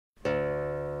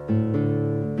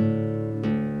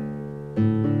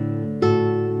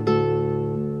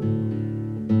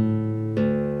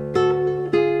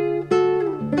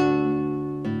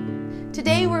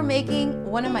Today we're making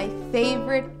one of my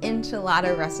favorite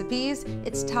enchilada recipes.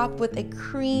 It's topped with a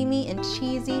creamy and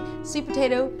cheesy sweet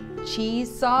potato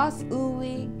cheese sauce.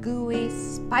 Ooey gooey,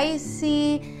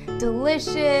 spicy,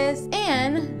 delicious,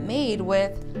 and made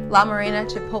with La Morena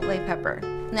Chipotle pepper.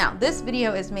 Now, this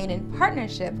video is made in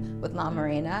partnership with La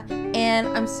Morena, and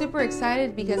I'm super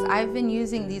excited because I've been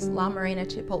using these La Morena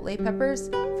Chipotle peppers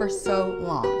for so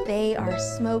long. They are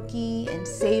smoky and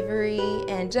savory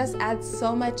and just add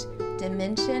so much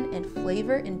dimension and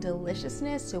flavor and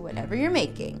deliciousness to whatever you're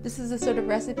making. This is the sort of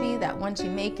recipe that once you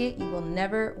make it, you will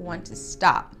never want to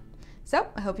stop. So,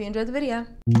 I hope you enjoyed the video.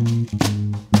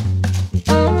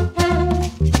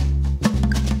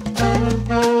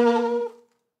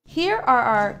 Here are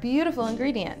our beautiful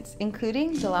ingredients,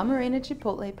 including the La Morena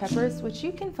Chipotle peppers, which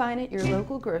you can find at your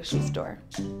local grocery store.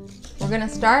 We're gonna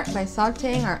start by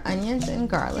sauteing our onions and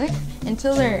garlic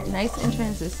until they're nice and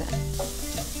translucent.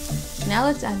 Now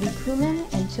let's add the cumin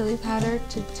and chili powder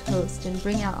to toast and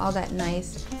bring out all that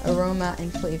nice aroma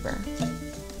and flavor.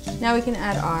 Now we can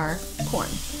add our corn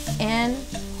and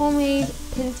homemade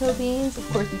pinto beans. Of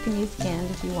course, you can use canned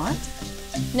if you want.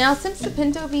 Now, since the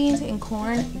pinto beans and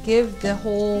corn give the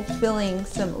whole filling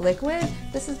some liquid,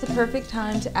 this is the perfect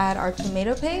time to add our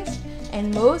tomato paste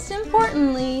and, most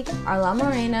importantly, our La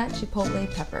Morena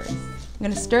Chipotle peppers. I'm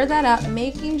going to stir that up,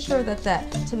 making sure that the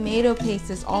tomato paste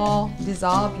is all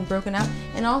dissolved and broken out,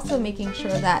 and also making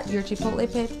sure that your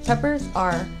Chipotle peppers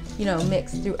are,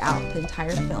 mixed throughout the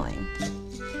entire filling.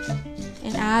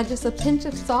 And add just a pinch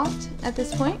of salt at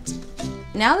this point.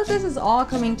 Now that this is all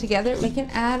coming together, we can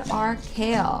add our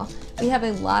kale. We have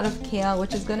a lot of kale,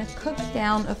 which is going to cook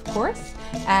down, of course,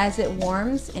 as it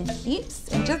warms and heats.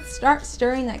 And just start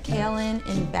stirring that kale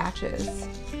in batches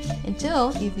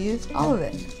until you've used all of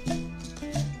it.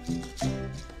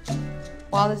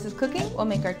 While this is cooking, we'll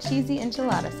make our cheesy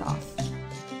enchilada sauce.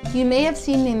 You may have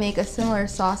seen me make a similar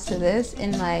sauce to this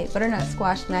in my butternut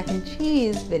squash mac and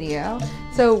cheese video.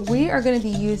 So we are going to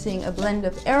be using a blend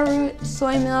of arrowroot,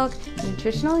 soy milk,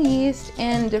 nutritional yeast,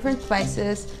 and different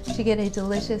spices to get a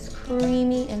delicious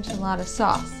creamy enchilada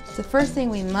sauce. The first thing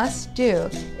we must do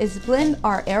is blend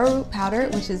our arrowroot powder,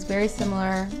 which is very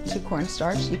similar to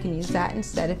cornstarch. You can use that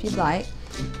instead if you'd like.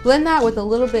 Blend that with a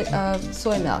little bit of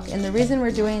soy milk, and the reason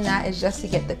we're doing that is just to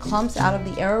get the clumps out of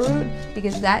the arrowroot,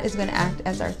 because that is going to act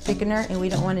as our thickener and we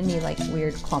don't want any like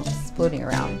weird clumps floating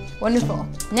around. Wonderful.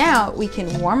 Now we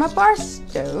can warm up our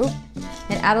stove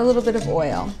and add a little bit of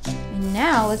oil. And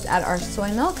now let's add our soy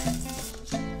milk,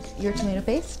 your tomato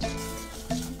paste,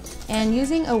 and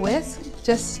using a whisk,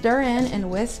 just stir in and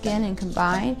whisk in and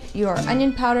combine your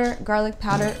onion powder, garlic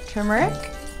powder, turmeric,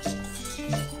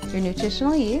 your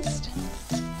nutritional yeast,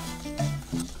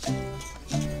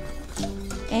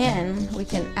 and we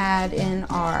can add in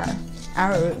our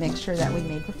arrowroot mixture that we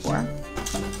made before.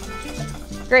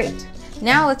 Great.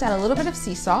 Now let's add a little bit of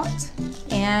sea salt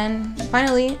and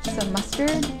finally some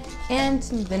mustard and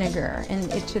some vinegar,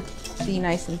 and it should be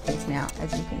nice and thick now,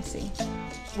 as you can see.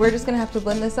 We're just gonna have to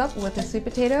blend this up with a sweet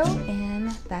potato,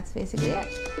 and that's basically it.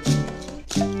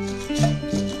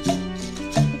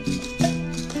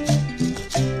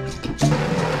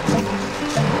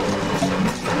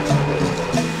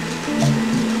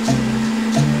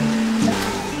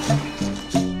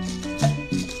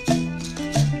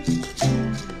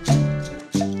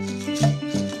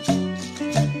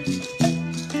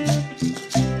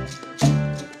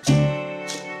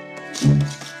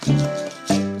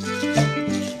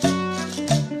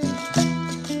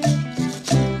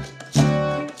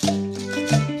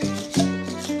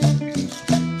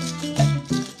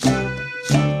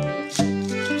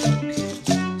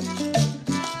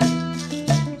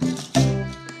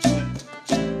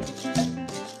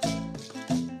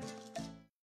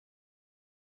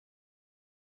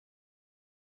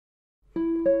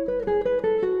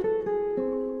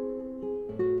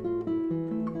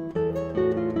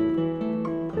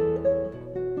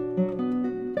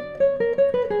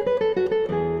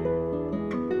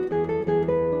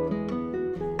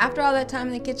 After all that time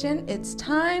in the kitchen, it's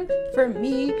time for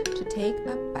me to take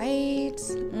a bite.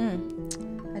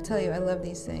 I tell you, I love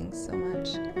these things so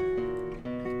much.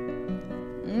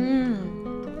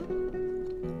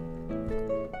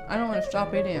 I don't want to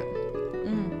stop eating it.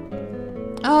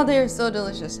 Oh, they are so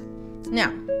delicious.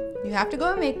 Now, you have to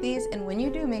go and make these, and when you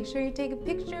do, make sure you take a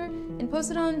picture and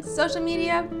post it on social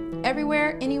media,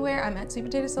 everywhere, anywhere. I'm at Sweet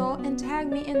Potato Soul, and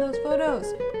tag me in those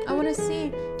photos. I want to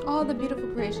see all the beautiful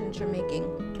creations you're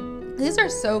making. These are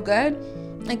so good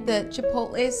Like the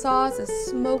Chipotle sauce is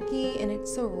smoky and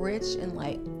it's so rich and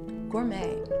like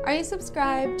gourmet. Are you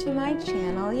subscribed to my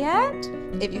channel yet?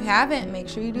 If you haven't, make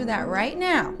sure you do that right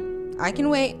now. I can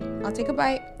wait. I'll take a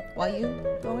bite while you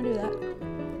go and do that.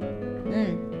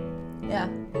 Yeah.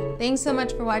 Thanks so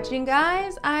much for watching,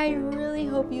 guys. I really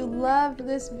hope you loved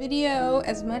this video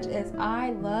as much as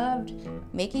I loved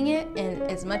making it and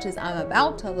as much as I'm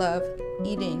about to love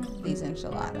eating these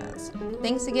enchiladas.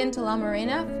 Thanks again to La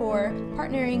Morena for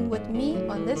partnering with me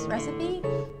on this recipe.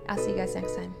 I'll see you guys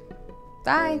next time.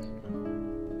 Bye.